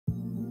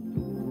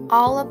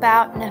All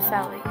about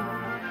Nefeli.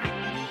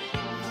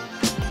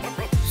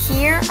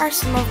 Here are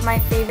some of my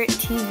favorite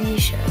TV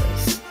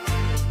shows.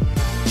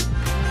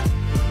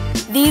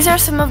 These are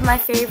some of my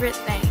favorite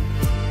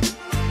things.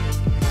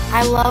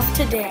 I love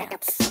to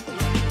dance.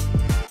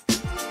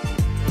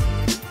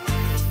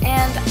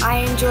 And I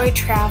enjoy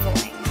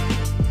traveling.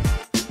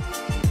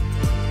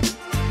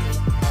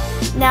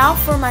 Now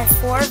for my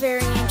 4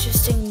 very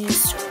interesting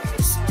news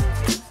stories.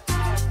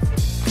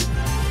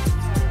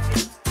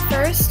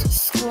 First,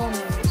 school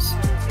news.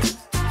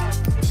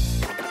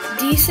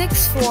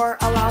 D64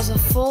 allows a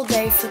full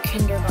day for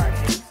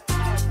kindergarten.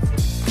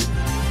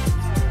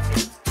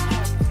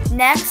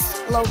 Next,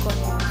 local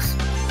news.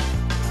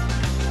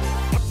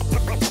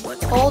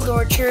 Old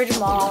Orchard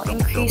Mall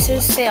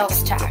increases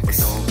sales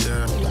tax.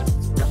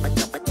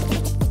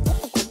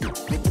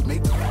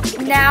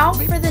 Now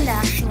for the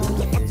national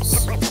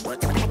news.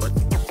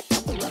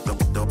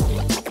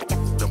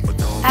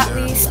 At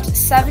least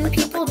 7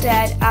 people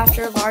dead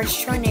after a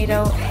large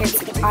tornado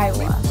hits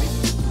Iowa.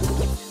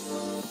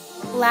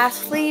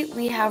 Lastly,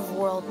 we have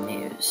world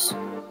news.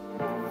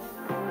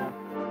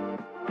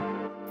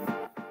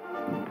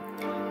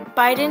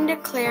 Biden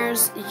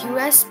declares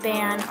U.S.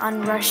 ban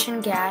on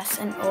Russian gas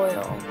and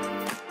oil.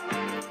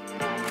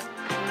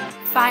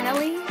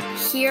 Finally,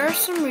 here are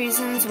some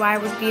reasons why I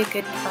would be a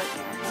good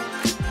partner.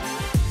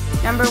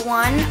 Number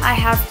 1, I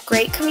have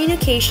great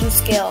communication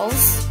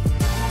skills.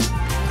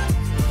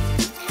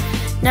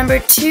 Number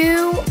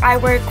 2, I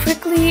work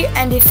quickly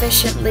and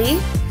efficiently.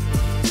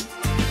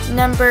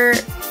 Number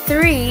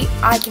 3,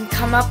 I can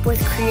come up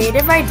with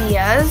creative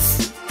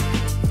ideas.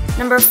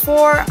 Number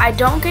 4, I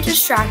don't get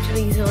distracted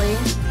easily.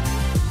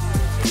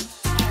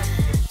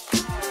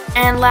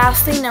 And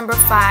lastly, number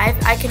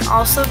 5, I can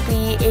also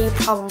be a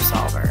problem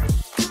solver.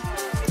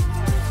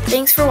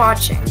 Thanks for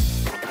watching.